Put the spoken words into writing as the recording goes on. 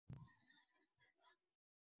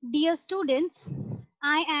Dear students,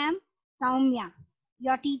 I am Saumya,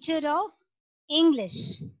 your teacher of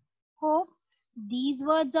English. Hope these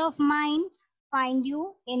words of mine find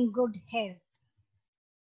you in good health.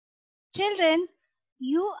 Children,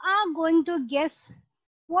 you are going to guess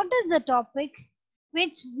what is the topic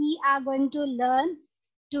which we are going to learn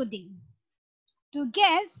today. To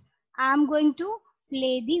guess, I am going to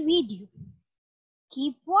play the video.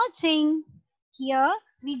 Keep watching. Here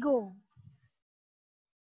we go.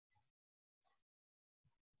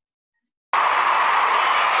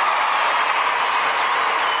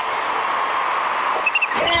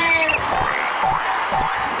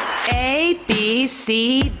 A, B,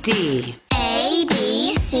 C, D. A,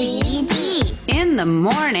 B, C, D. In the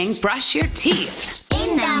morning, brush your teeth.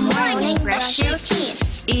 In the morning, brush your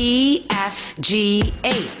teeth. E, F, G,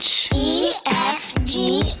 H. E, F,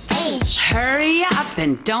 G, H. Hurry up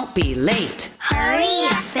and don't be late. Hurry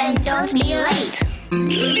up and don't be late.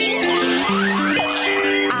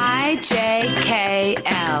 I, J, K,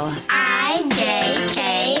 L. I, J,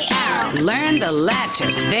 K, L. Learn the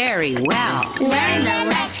letters very well. Learn the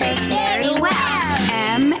letters very well.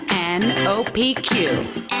 M, N, O, P, Q.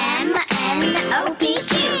 M, N, O, P,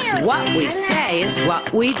 Q. What we say is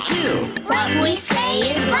what we do. What we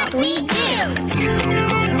say is what we do.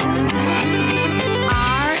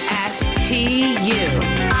 R, S, T, U.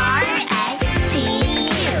 R, S, T,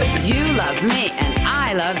 U. You love me and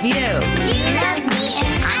I love you. You love me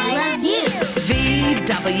and I love you. V,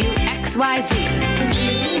 W, X, Y, Z.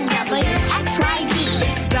 V, W, X, Y,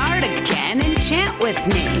 Z. Start again and chant with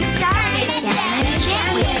me. Start again and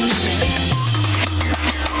chant with me.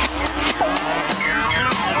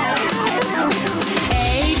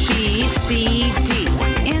 A, B, C, D.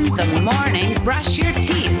 In the morning, brush your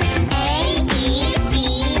teeth. A, B, C,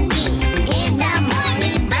 D. In the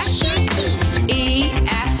morning, brush your teeth. E,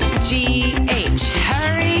 F, G, H.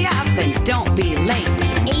 Hurry up and don't be late.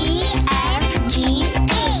 E, F, G,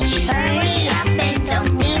 H. Hurry up and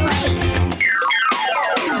don't be late.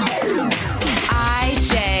 I,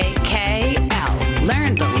 J, K, L.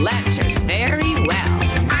 Learn the letters very well.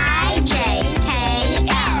 I, J, K,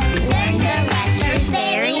 L. Learn the letters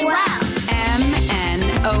very well. M, N,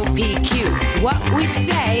 O, P, Q. What we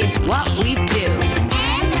say is what we do.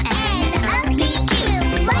 M, N, O, P, Q.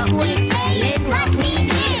 What we say is what we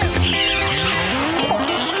do.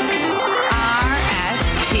 R, S,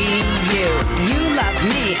 T, U. You love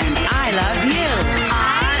me and I love you.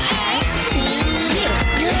 R, S, T, U.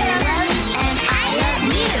 You love me and I love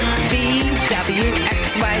you. V, W,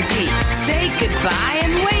 X, Y, Z. Say goodbye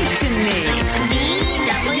and wave to me. V,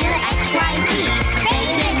 W, X, Y, Z. Say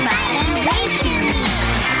goodbye and wave to me.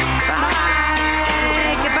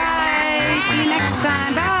 Bye. Goodbye. See you next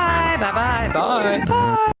time. Bye. Bye. Bye. Bye.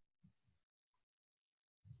 Bye.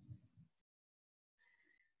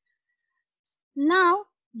 Now,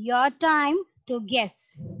 your time to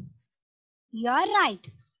guess. You're right.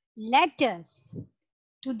 Letters.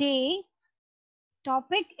 Today,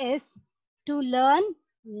 topic is to learn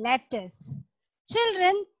letters.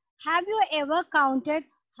 Children, have you ever counted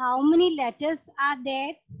how many letters are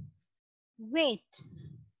there? Wait.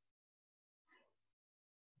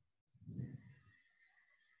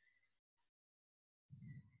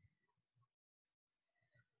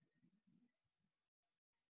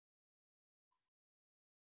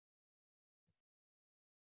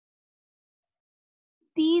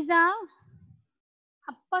 These are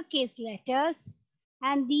uppercase letters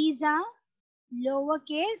and these are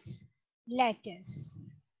lowercase letters.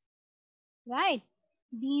 Right?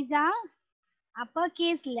 These are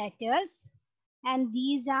uppercase letters and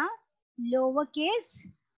these are lowercase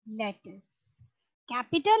letters.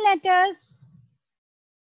 Capital letters,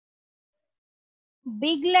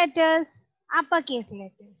 big letters, uppercase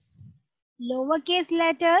letters. Lowercase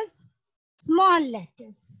letters, small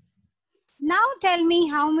letters. Now tell me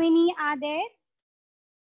how many are there?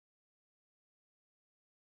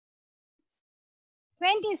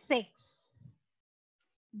 26.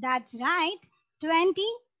 That's right,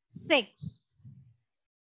 26.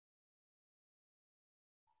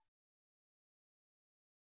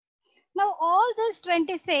 Now all these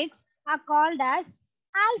 26 are called as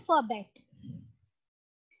alphabet.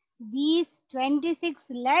 These 26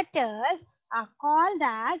 letters are called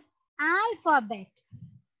as alphabet.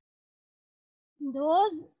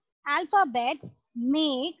 Those alphabets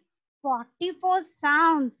make 44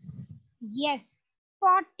 sounds. Yes,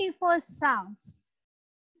 44 sounds.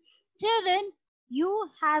 Children, you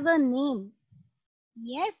have a name.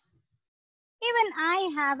 Yes, even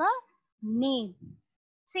I have a name.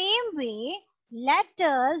 Same way,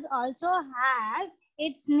 letters also has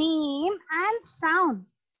its name and sound.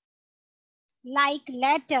 Like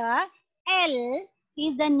letter L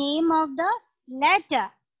is the name of the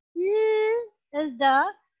letter. L is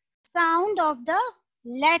the sound of the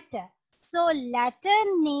letter. So letter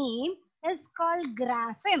name is called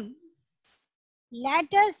grapheme.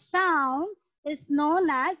 Letter sound is known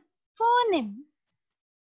as phoneme.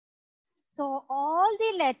 So all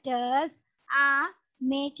the letters are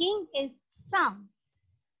making its sound.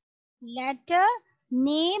 Letter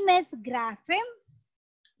name is grapheme.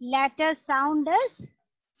 Letter sound is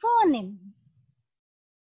phoneme.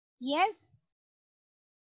 Yes.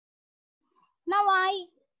 Now I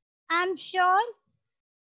am sure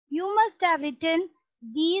you must have written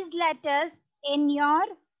these letters in your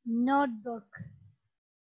notebook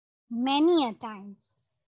many a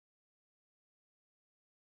times.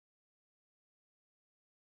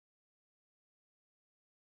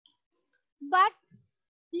 But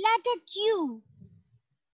letter Q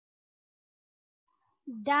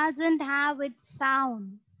doesn't have its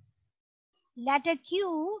sound. Letter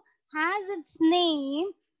Q has its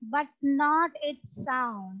name but not its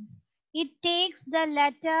sound. It takes the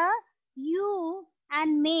letter U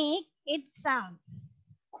and make its sound.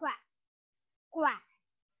 Quack, quack.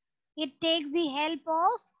 It takes the help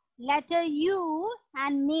of letter U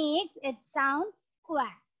and makes its sound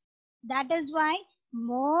quack. That is why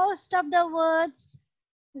most of the words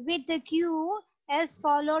with the Q is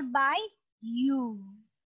followed by U.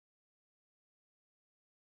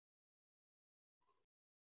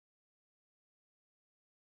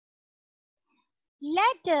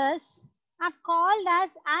 Letters are called as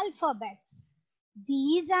alphabets.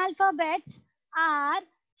 These alphabets are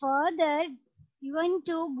further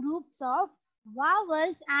into groups of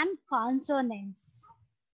vowels and consonants.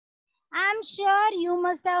 I'm sure you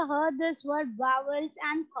must have heard this word vowels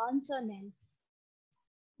and consonants.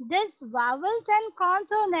 This vowels and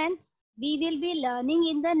consonants we will be learning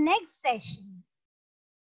in the next session.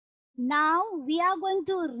 Now we are going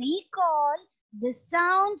to recall the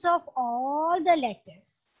sounds of all the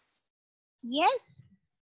letters. Yes?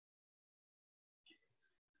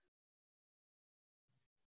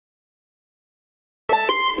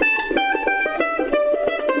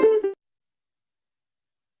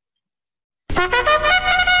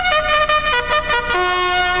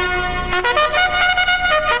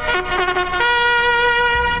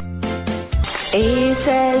 A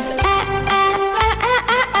says ant.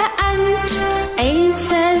 A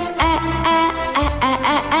says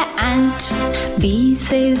ant. B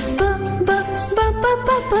says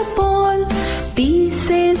ball. B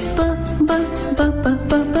says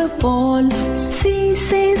ball. C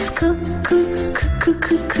says cat.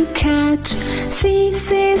 C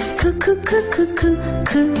says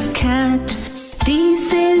cat. D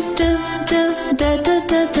says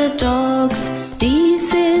dog. D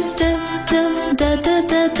says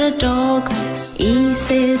dog. E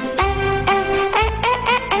says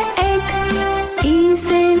egg. E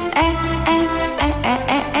says egg.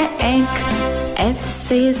 F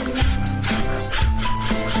says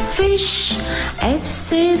fish. F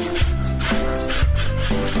says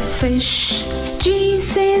fish. G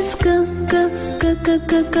says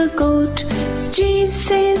goat. G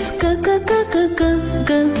says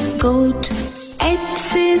goat. H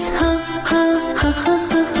says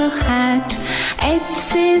hat. H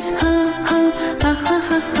says hat.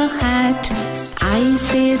 I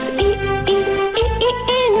says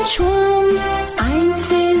inchworm. I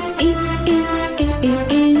says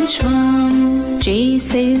inchworm. J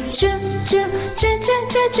says jam.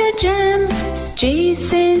 J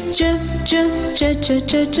says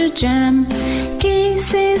jam. K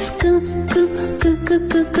says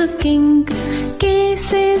king. K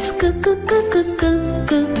says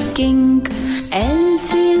king. L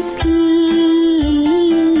says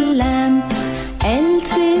lamb. L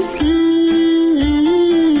says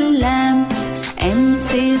lamb. M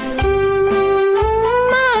says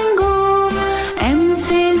mango. M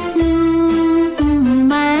says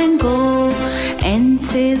mango. N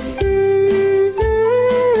says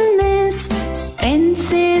nest. N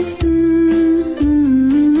says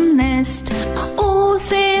nest. O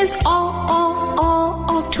says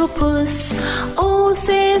octopus. O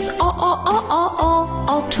says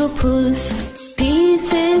octopus. P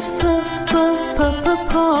says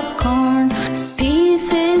popcorn. P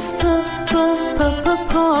says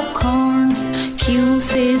popcorn. Q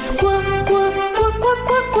says quack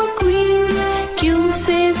queen. Q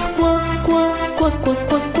says quack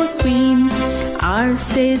queen. R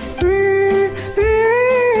says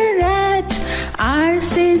rat. R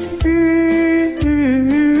says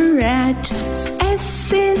rat. S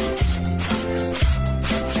says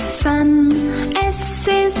sun. S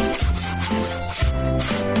says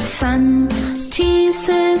sun. T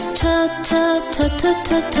says top.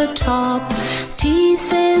 T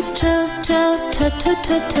says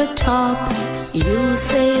top. U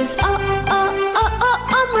says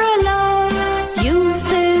umbrella. U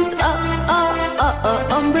says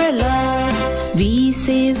umbrella. V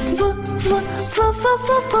says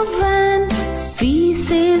van. V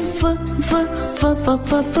says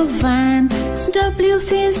van. W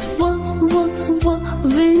says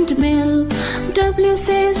windmill. W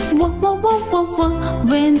says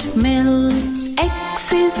windmill. X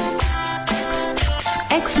says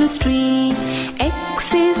Xmas tree. X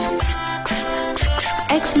says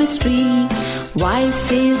Xmas tree. Y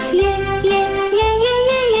says yacht.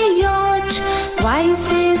 Y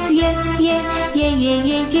says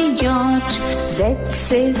yacht. Z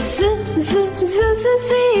says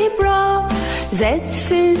zebra. Z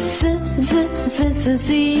says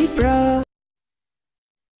zebra.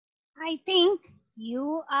 I think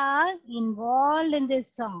you are involved in this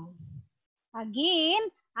song. Again,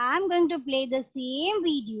 I am going to play the same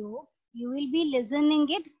video. You will be listening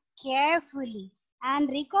it carefully and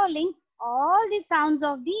recalling all the sounds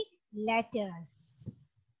of the letters.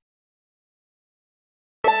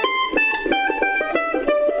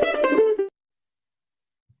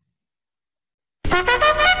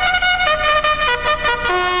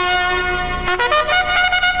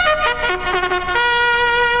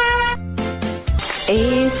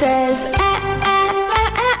 A says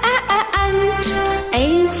ant.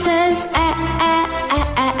 A says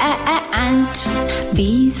ant.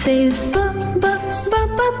 B says ball.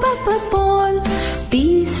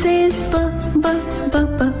 B says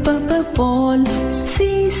ball.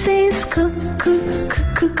 C says cat.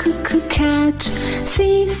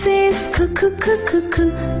 C says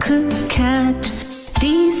cat.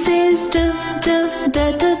 D says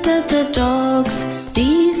dog.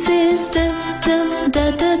 D says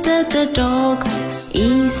dog.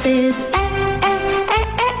 E says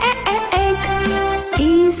egg.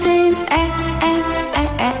 E says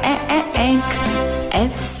egg.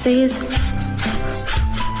 F says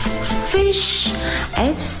fish.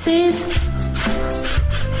 F says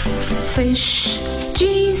fish.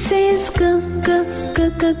 G says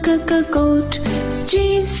goat.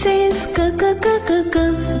 G says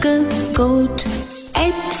goat.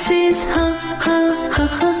 H says hat.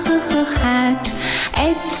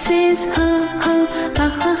 H says hat.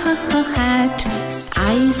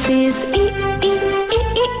 I says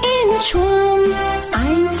inchworm.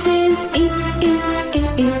 I says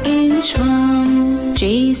inchworm.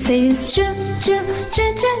 J says jam.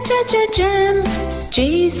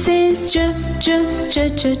 J says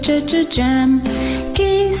jam.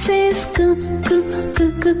 K says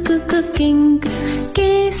king.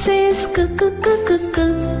 K says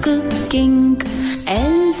king.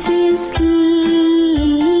 L says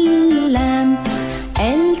lamb.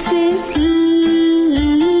 L says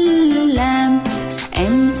lamb.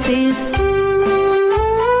 M says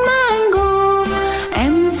mango.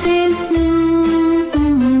 M says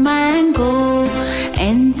mango.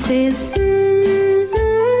 N says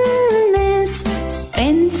nest.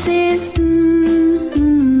 N says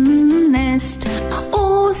nest.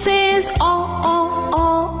 O says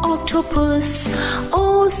octopus.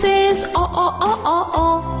 O says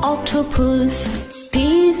octopus.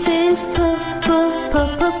 P says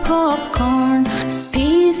popcorn.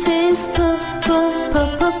 P says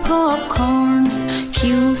popcorn.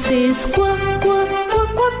 Q says queen.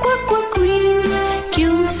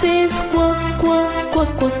 Q says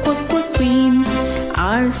queen.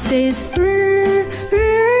 R says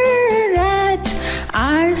rat.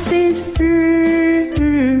 R says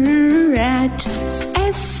rat.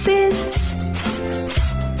 S says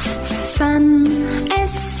sun.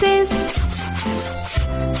 S says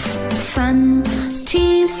sun.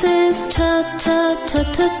 T says top.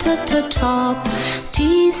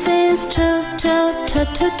 T says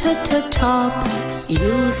top.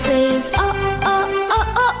 U says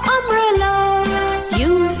umbrella.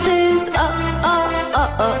 U says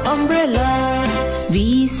umbrella.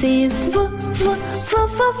 V says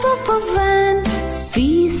van.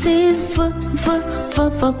 V says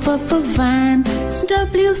van.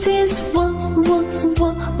 W says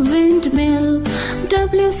windmill.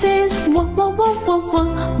 W says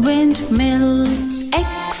windmill.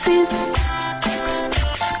 X says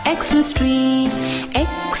Xmas tree.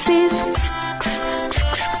 X says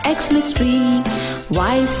Xmas tree.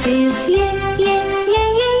 Y says yacht.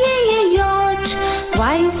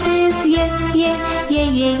 Y says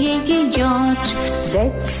yacht.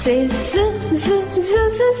 Z says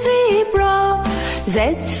zebra. Z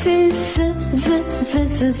says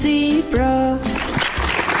zebra.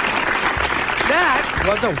 That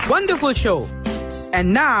was a wonderful show.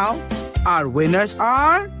 And now, our winners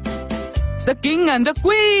are the King and the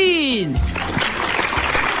Queen.